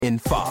In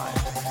 5,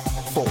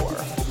 4,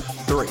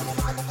 3,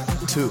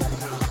 2,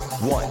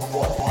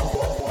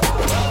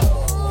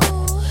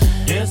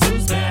 1. Guess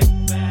who's back?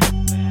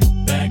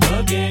 Back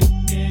again.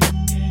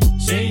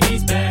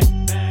 Shady's back.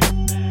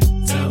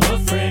 Tell a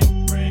friend.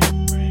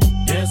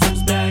 Guess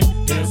who's back?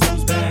 Guess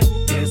who's back?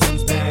 Guess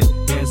who's back?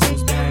 Guess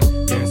who's back?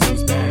 Guess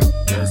who's back?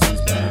 Guess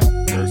who's back?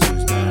 Guess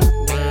who's back?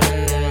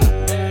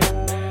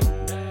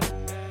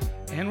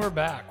 And we're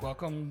back.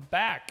 Welcome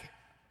back.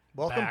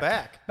 Welcome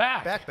back.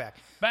 Back. Back.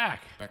 Back.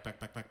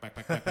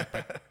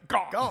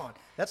 Gone. Gone.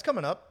 That's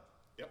coming up.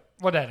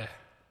 What that?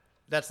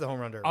 That's the Home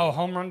Run Derby. Oh,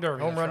 Home Run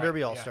Derby. Home that's Run right.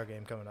 Derby All-Star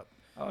Game coming up.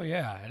 Oh,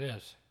 yeah, it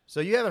is. So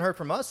you haven't heard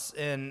from us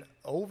in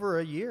over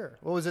a year.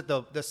 What was it?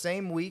 The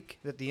same week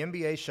that the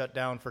NBA shut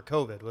down for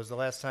COVID was the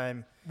last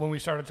time. When we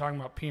started talking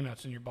about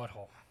peanuts in your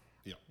butthole.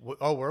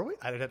 Oh, were we?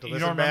 I didn't have to You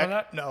listen don't back.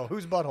 remember that? No.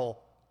 Whose butthole?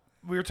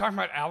 We were talking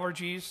about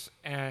allergies,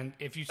 and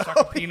if you stuck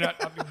a peanut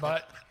up your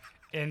butt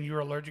and you were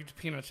allergic to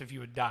peanuts, if you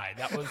would die.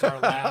 That was our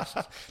last.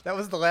 That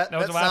was the last. That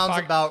was That the last sounds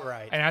podcast. about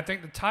right. And I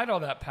think the title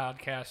of that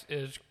podcast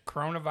is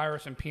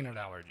Coronavirus and Peanut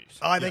Allergies.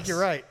 Oh, I think you're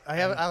right.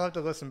 I'll have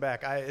to listen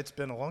back. It's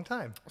been a long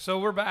time. So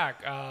we're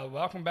back.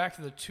 Welcome back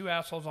to the Two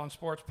Assholes on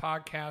Sports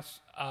podcast.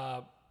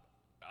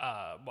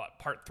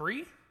 Part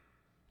 3?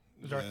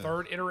 This is our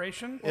third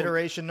iteration?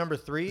 Iteration number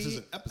 3. This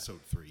isn't episode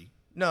 3.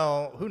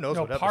 No, who knows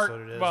No, what part-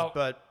 episode it is? well,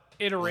 but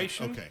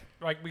Iteration. Okay.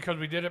 Like, because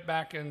we did it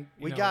back in,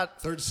 we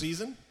got. Third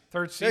season?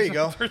 third season. There you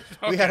go. Okay.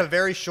 We had a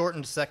very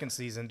shortened second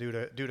season due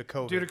to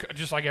COVID. Due to,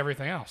 just like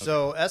everything else.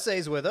 So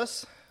SA's with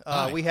us.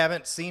 Hi. We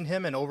haven't seen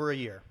him in over a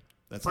year.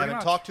 That's Pretty Haven't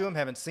much. talked to him.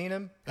 Haven't seen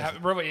him.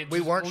 Really, it We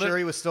just weren't sure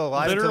he was still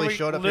alive until he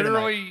showed up here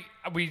tonight.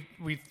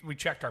 Literally, we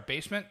checked our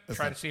basement,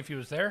 tried to see if he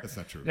was there. That's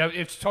not true. No,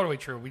 it's totally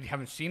true. We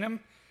haven't seen him.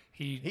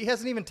 He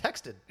hasn't even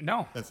texted.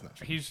 No, That's not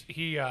true. He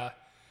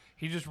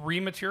just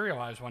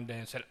rematerialized one day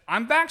and said,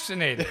 "I'm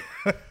vaccinated."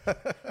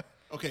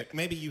 Okay,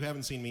 maybe you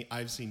haven't seen me.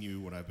 I've seen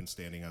you when I've been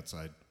standing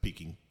outside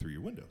peeking through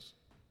your windows.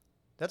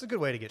 That's a good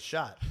way to get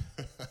shot.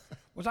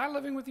 Was I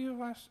living with you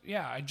last?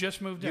 Yeah, I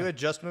just moved in. You had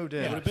just moved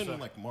in. It would have been in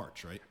like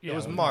March, right? Yeah, It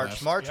was it was March.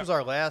 last- March yep. was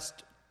our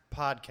last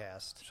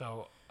podcast.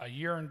 So a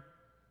year and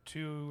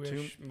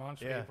two-ish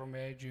months, yeah. April,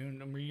 May,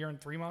 June, a year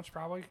and 3 months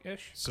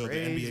probably-ish. So the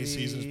NBA Crazy.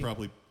 season is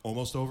probably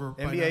almost over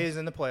by NBA now? is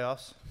in the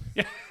playoffs.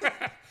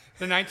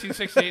 The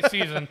 1968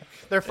 season.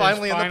 They're is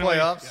finally in the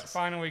playoffs.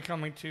 Finally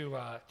coming to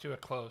a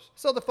close.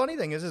 So the funny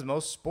thing is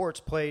most sports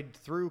played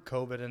through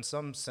COVID in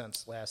some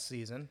sense last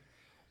season.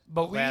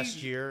 But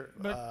Last year,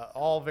 but-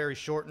 all very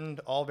shortened,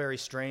 all very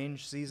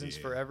strange seasons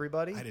Yeah. for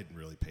everybody. I didn't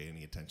really pay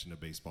any attention to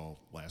baseball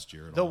last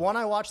year at The all. one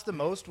I watched the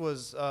most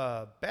was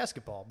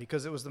basketball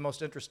because it was the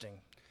most interesting.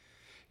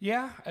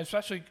 Yeah,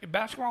 especially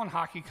basketball and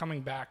hockey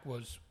coming back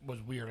was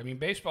weird. I mean,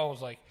 baseball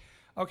was like,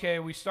 okay,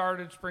 we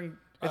started spring.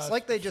 It's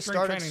like they just spring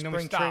started training, then we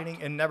spring stopped.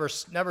 training and never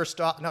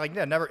stopped. No,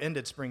 never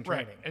ended spring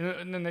Right, training.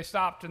 and then they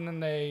stopped, and then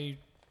they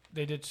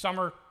did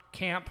summer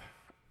camp,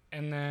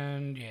 and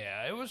then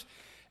it was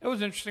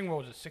interesting.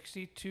 What was it,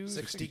 62?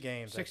 60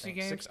 games, I 60 think.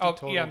 games. 60 oh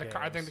total yeah, I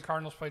think games. the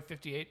Cardinals played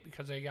 58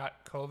 because they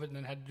got COVID and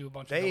then had to do a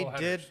bunch of They doubleheaders.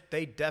 did.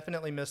 They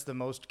definitely missed the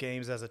most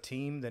games as a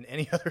team than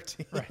any other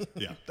team. Right.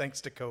 Yeah.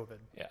 Thanks to COVID.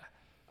 Yeah.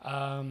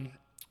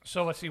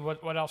 So let's see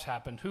what else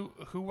happened.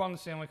 Who won the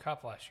Stanley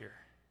Cup last year?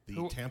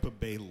 The Tampa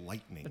Bay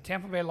Lightning. The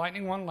Tampa Bay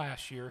Lightning won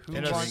last year. Who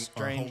And won? a Our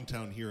strange.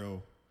 hometown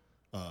hero,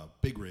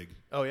 Big Rig,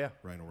 Oh yeah.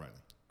 Ryan O'Reilly.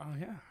 Oh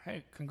yeah.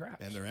 Hey,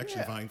 congrats. And they're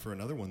actually Yeah. vying for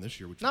another one this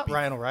year, which Not is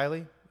Ryan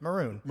O'Reilly.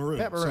 Maroon. Maroon.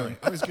 Pat Maroon. Sorry.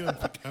 I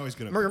was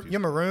going to You're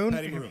Maroon.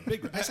 Patty Maroon.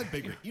 Big Rig. I said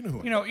Big Rig. You know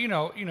who You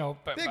know.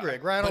 But, Big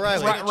Rig. Ryan but-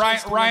 O'Reilly.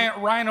 Right.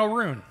 Ryan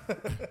O'Roon.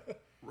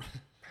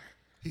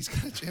 He's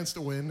got a chance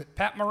to win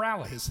Pat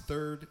Morales. his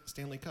third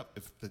Stanley Cup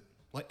if the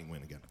Lightning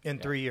win again. In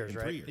 3 years, In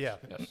right? 3 years. Yeah.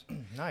 Yes.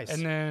 Nice.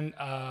 And then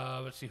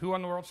let's see, who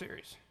won the World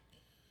Series?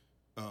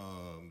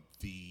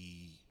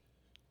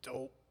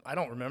 I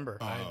don't remember.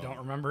 I don't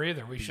remember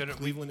either. We should have.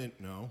 Cleveland,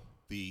 no.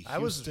 The I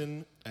was-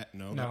 Houston,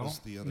 no, that No, was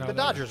the other. no, The those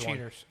Dodgers are won.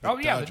 cheaters. The Oh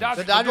yeah, the Dodgers. Dodgers.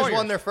 the Dodgers Doyers.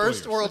 won their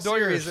first Doyers. World The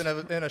Doyers. Series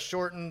in a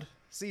shortened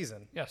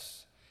season.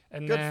 Yes.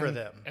 And Good then, for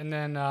them. And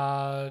then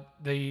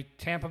the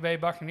Tampa Bay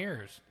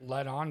Buccaneers,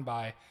 led on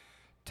by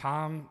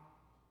Tom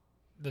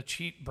the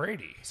Cheat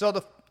Brady. So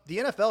the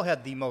NFL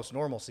had the most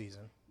normal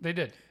season. They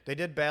did. They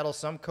did battle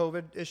some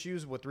COVID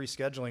issues with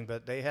rescheduling,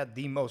 but they had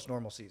the most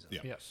normal season.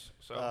 Yeah. Yes.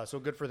 So So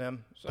good for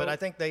them. But I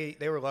think they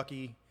were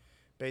lucky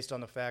based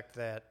on the fact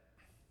that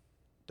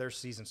their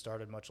season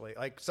started much late.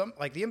 Like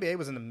the NBA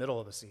was in the middle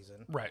of the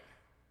season. right.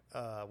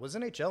 Was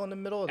NHL in the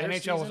middle of their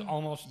NHL was season?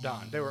 almost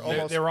done. They were They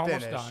almost were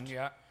almost finished.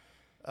 done.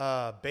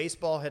 Yeah.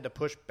 Baseball had to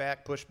push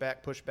back,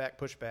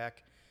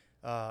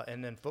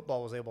 and then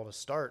football was able to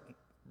start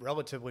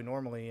relatively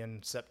normally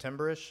in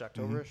September-ish,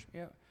 October-ish.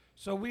 Yeah.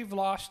 So we've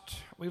lost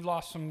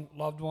some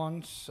loved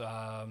ones.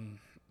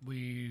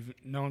 We've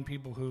known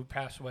people who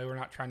passed away. We're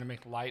not trying to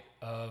make light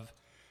of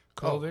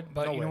COVID,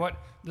 but no you know way. what?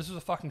 This is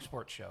a fucking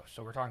sports show,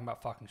 so we're talking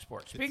about fucking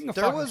sports. Speaking of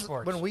There fucking was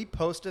sports, when we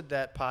posted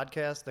that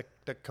podcast,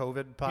 the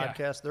COVID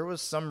podcast. There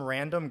was some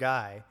random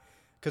guy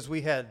because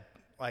we had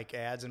like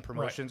ads and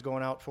promotions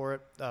going out for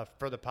it,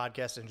 for the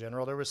podcast in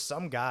general. There was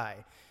some guy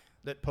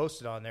that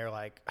posted on there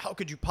like, how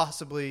could you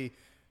possibly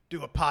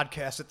do a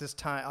podcast at this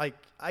time? Like,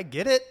 I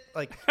get it.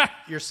 Like,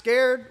 you're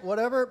scared,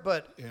 whatever,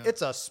 but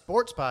it's a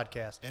sports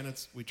podcast. And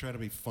we try to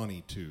be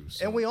funny too.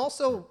 So. And we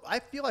also, I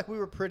feel like we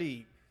were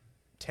pretty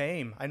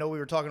tame. I know we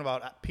were talking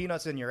about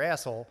peanuts in your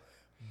asshole,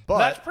 but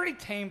That's pretty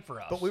tame for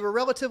us. But we were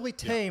relatively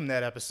tame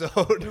that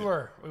episode. We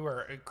were.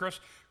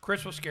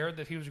 Chris was scared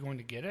that he was going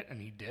to get it,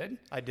 and he did.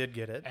 I did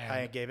get it. And-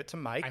 I gave it to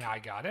Mike. And I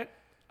got it.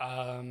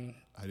 I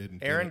didn't.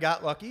 Aaron get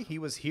got lucky. He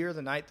was here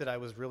the night that I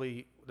was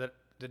really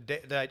the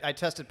day that I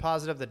tested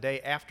positive the day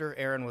after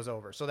Aaron was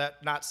over. So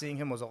that not seeing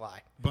him was a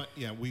lie. But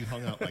yeah, we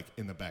hung out like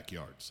in the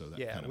backyard. So that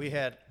Yeah, kind of we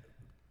had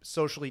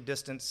socially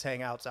distanced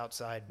hangouts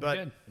outside, We but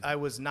did. I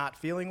was not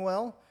feeling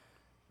well.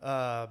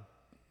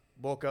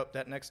 Woke up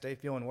that next day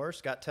feeling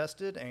worse. Got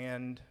tested,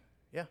 and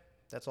yeah,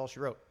 that's all she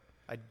wrote.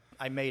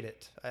 I made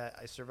it.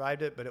 I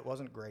survived it, but it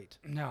wasn't great.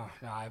 No,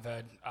 I've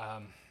had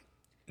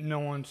no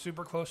one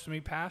super close to me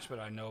pass, but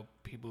I know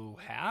people who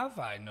have.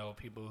 I know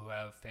people who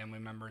have family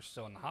members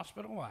still in the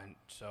hospital, and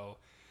so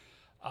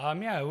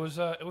it was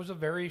a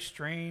very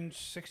strange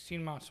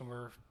 16 months, and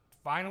we're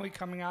finally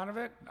coming out of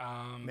it.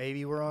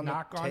 Maybe we're on the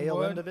knock on tail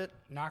wood, end of it.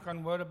 Knock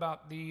on wood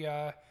about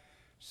the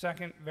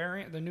second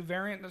variant, the new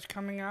variant that's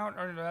coming out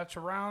or that's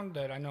around.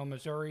 That I know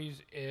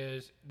Missouri's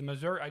is the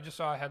Missouri. I just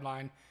saw a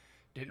headline.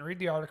 Didn't read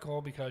the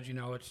article because,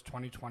 it's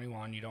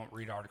 2021. You don't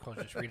read articles,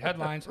 just read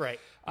headlines. Right.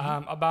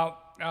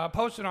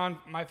 Posted on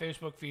my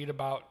Facebook feed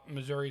about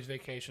Missouri's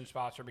vacation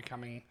spots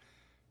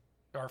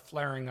are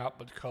flaring up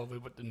with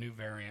COVID with the new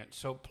variant.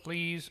 So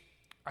please,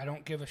 I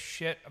don't give a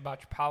shit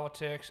about your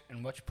politics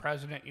and which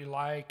president you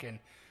like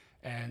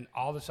and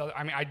all this other.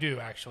 I mean, I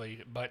do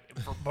actually, but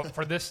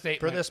for this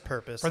statement, For this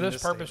purpose. for in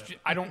this purpose,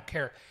 statement. I don't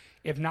care.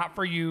 If not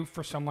for you,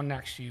 for someone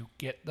next to you,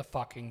 get the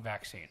fucking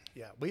vaccine.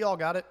 Yeah, we all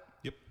got it.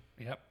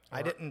 Yep.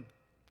 I didn't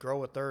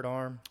grow a third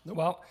arm.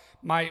 Well,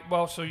 I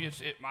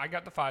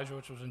got the Pfizer,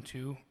 which was in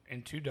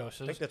two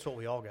doses. I think that's what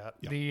we all got.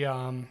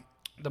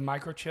 The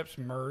microchips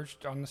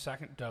merged on the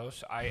second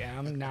dose. I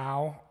am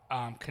now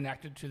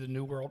connected to the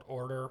New World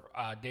Order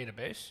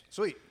database,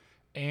 Sweet.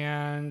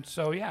 and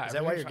so yeah. Is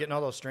that why you're getting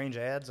all those strange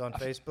ads on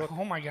Facebook?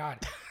 Oh my god!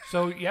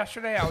 So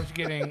yesterday I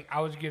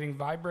was getting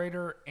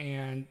vibrator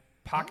and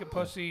pocket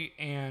pussy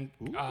and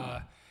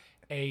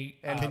And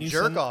you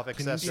jerk send- off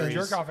can you accessories.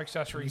 jerk off Can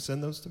accessories you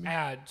send those to me?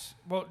 ads.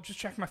 Well, just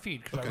check my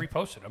feed because I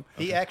reposted them.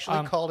 He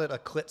actually called it a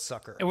clit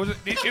sucker. It was it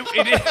is.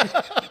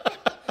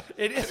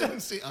 It is.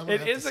 I'm gonna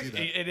have to see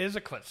that. It is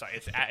a clit site.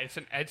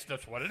 It's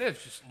that's what it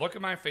is. Just look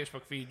at my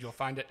Facebook feed. You'll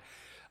find it.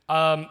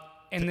 And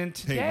then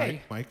today,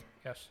 Hey, Mike.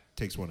 yes,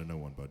 Takes one to know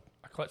one, bud.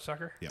 a clit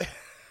sucker. Yeah.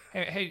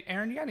 Hey,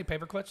 Aaron, you got any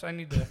paper clips? I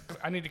need to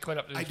clit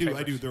up. These I do.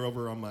 papers. They're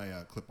over on my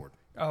clipboard.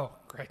 Oh,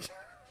 great.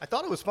 I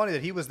thought it was funny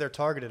that he was their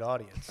targeted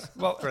audience.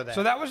 Well, for that.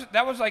 so that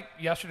was like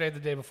yesterday, the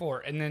day before,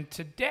 and then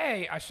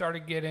today I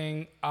started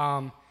getting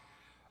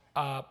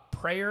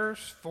prayers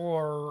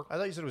for. I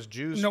thought you said it was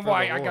Jews. No, for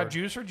why? the I got Lord.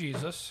 Jews for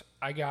Jesus.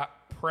 I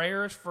got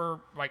prayers for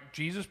like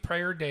Jesus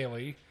prayer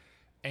daily,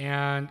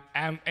 and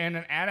an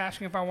ad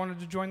asking if I wanted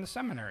to join the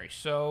seminary.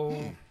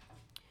 So,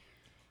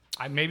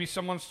 maybe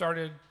someone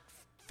started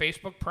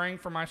Facebook praying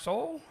for my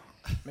soul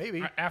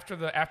Maybe. after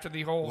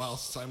the whole. While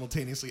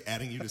simultaneously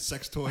adding you to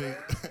sex toy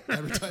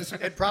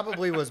advertisement. It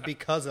probably was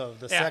because of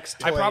the Yeah, sex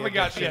toy. I probably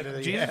got. addiction Yeah, to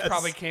the Jesus ads.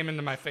 probably came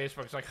into my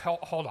Facebook. It's like,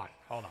 hold on.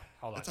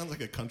 That sounds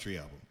like a country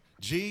album.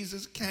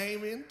 Jesus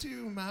came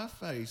into my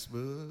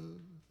Facebook.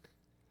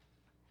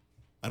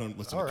 I don't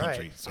listen All to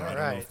country, right, so all I don't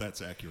know right. if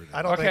that's accurate.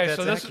 I don't Okay, think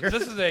so that's this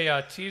accurate. is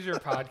a teaser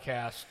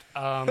podcast.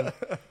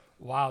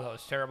 Wow, that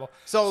was terrible.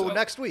 So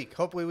next week,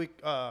 hopefully we.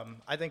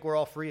 I think we're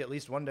all free at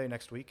least one day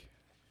next week.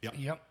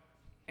 Yep.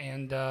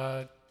 And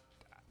the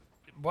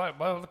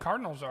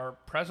Cardinals are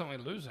presently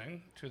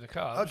losing to the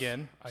Cubs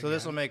Again. So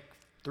this will make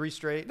 3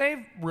 straight.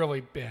 They've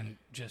really been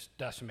just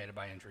decimated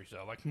by injuries,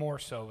 though. Like more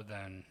so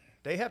than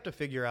They have to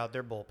figure out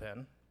their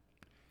bullpen.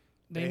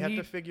 they They have need.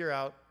 to figure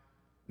out.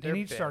 They their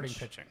need starting bench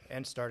pitching.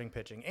 and starting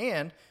pitching.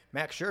 And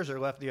Max Scherzer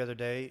left the other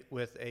day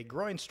with a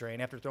groin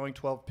strain after throwing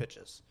 12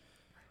 pitches.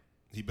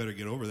 He better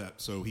get over that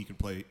so he can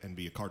play and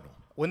be a Cardinal.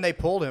 When they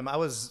pulled him,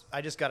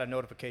 I just got a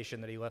notification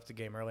that he left the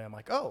game early. I'm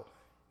like, oh,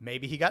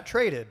 maybe he got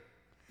traded.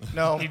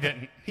 No, He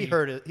didn't. He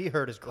hurt it. He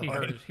hurt his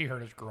groin. He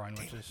hurt his groin,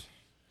 which is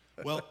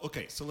Well,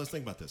 okay, so let's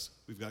think about this.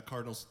 We've got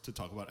Cardinals to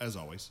talk about, as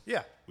always.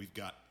 Yeah. We've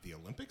got the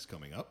Olympics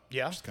coming up.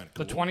 Yeah. Which is kind of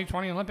the cool.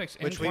 2020 Olympics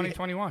in Which we-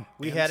 2021.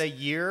 We had a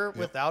year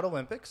without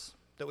Olympics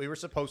that we were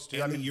supposed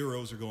to. And the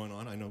Euros are going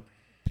on. I know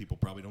people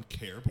probably don't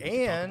care, but we can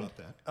And talk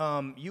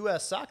about that.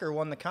 U.S. Soccer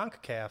won the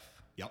CONCACAF.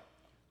 Yep.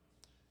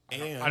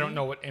 And I don't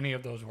know what any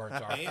of those words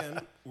are.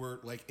 And we're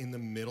like in the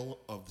middle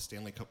of the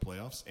Stanley Cup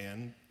playoffs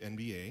and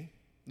NBA.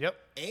 Yep.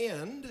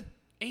 And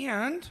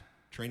And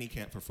training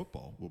camp for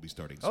football will be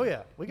starting soon. Oh,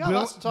 yeah. We got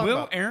lots to talk will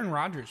about. Aaron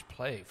Rodgers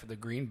play for the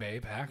Green Bay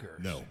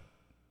Packers? No.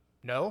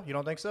 No, you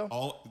don't think so?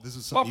 This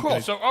is Well, something cool. you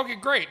guys, So okay,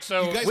 great.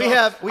 So you guys We are-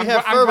 have I'm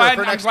Ferber glad,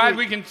 for I'm next glad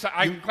week. we can.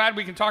 I'm glad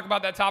we can talk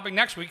about that topic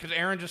next week because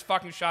Aaron just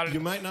fucking shot it. You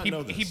might not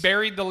know He this.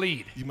 buried the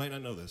lead. You might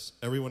not know this.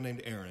 Everyone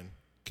named Aaron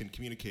can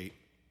communicate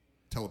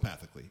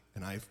telepathically,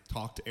 and I've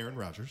talked to Aaron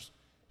Rodgers.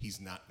 He's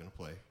not going to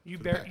play. You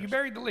for the buried. Packers. You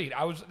buried the lead.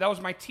 That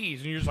was my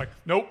tease, and you're just like,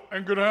 nope,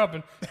 ain't gonna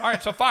happen. All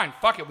right, so fine,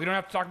 fuck it. We don't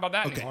have to talk about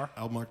that Okay, anymore.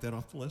 I'll mark that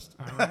off the list.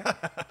 All right.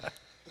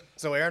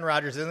 So Aaron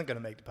Rodgers isn't going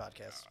to make the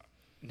podcast.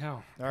 No.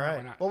 All probably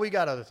right. not. Well, we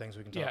got other things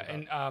we can talk Yeah,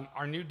 about. and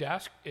our new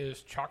desk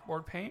is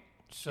chalkboard paint.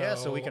 So Yeah,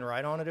 so we can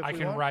write on it if I we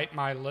can want. write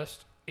my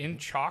list in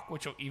chalk,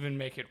 which will even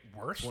make it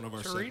worse. One of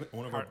our to read.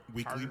 one of our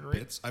weekly harder to read.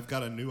 bits. I've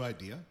got a new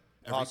idea.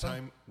 Every Awesome.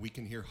 time we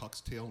can hear Huck's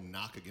tail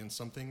knock against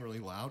something really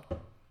loud,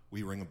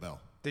 we ring a bell.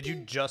 Did you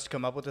just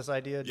come up with this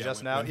idea just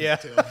when- now? when he Yeah.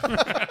 tailed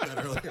that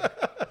earlier.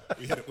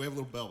 We have a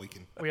little bell we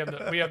can. We have to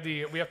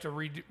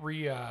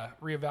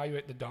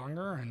reevaluate the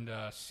donger and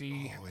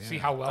see Oh, yeah. see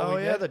how well Oh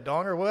we yeah, did. the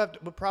donger.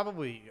 We'll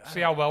probably See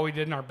how well we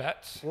did in our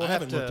bets. we'll I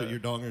have haven't to. looked at your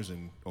dongers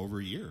in over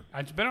a year.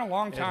 It's been a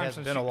long time has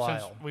since, been a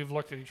since while. we've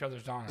looked at each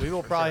other's dongers. We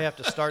will probably have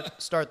to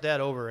start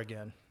that over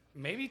again.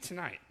 Maybe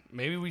tonight.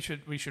 Maybe we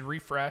should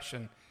refresh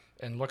and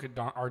look at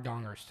our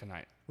dongers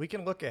tonight. We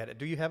can look at it.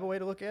 Do you have a way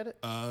to look at it?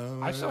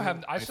 I still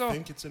have. I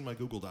think it's in my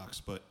Google Docs,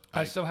 but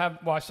I still have.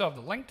 Well, I still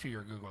have the link to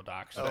your Google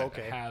Docs that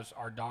okay. has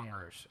our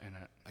dongers in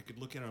it. I could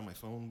look at it on my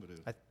phone, but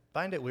I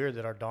find it weird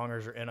that our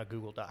dongers are in a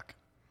Google Doc.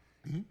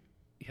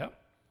 Yep,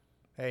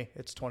 Hey,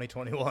 it's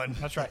 2021.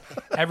 that's right.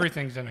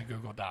 Everything's in a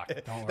Google Doc.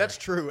 Don't worry. That's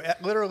true.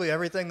 Literally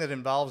everything that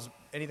involves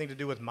anything to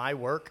do with my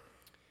work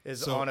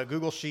is So- on a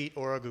Google Sheet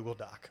or a Google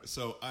Doc.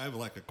 So I have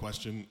like a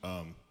question.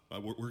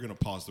 We're going to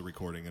pause the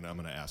recording, and I'm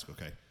going to ask.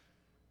 Okay.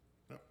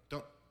 No,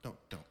 don't.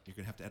 You're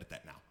going to have to edit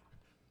that now.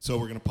 So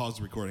we're going to pause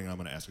the recording, and I'm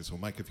going to ask you. So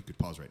Mike, if you could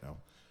pause right now.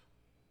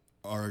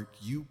 Are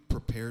you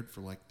prepared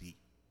for like the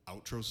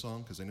outro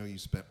song? Because I know you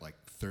spent like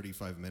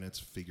 35 minutes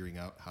figuring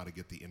out how to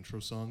get the intro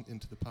song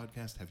into the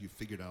podcast. Have you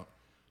figured out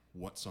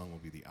what song will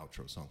be the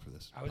outro song for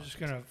this? I was just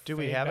gonna. Do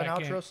we fade have an back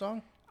outro in.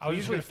 song? I was We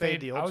just usually gonna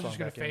fade the old I was song just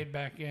gonna back in. fade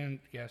back in.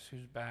 Guess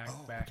who's back?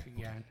 back okay,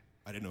 again.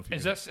 I didn't know if you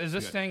Is were- this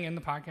yeah. thing in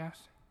the podcast?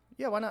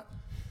 Yeah, why not?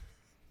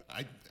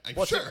 I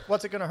What's sure.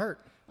 What's it going to hurt?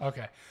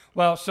 Okay.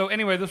 Well, so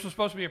anyway, this was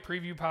supposed to be a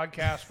preview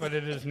podcast, but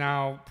it is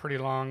now pretty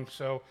long.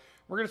 So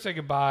we're gonna say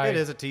goodbye. It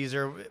is a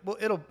teaser.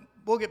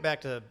 We'll get back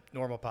to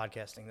normal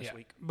podcasting this Yeah.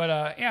 week.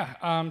 But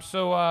yeah.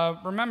 So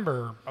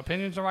remember,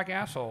 opinions are like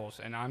assholes,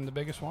 and I'm the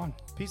biggest one.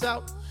 Peace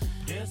out.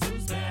 Guess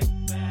who's back?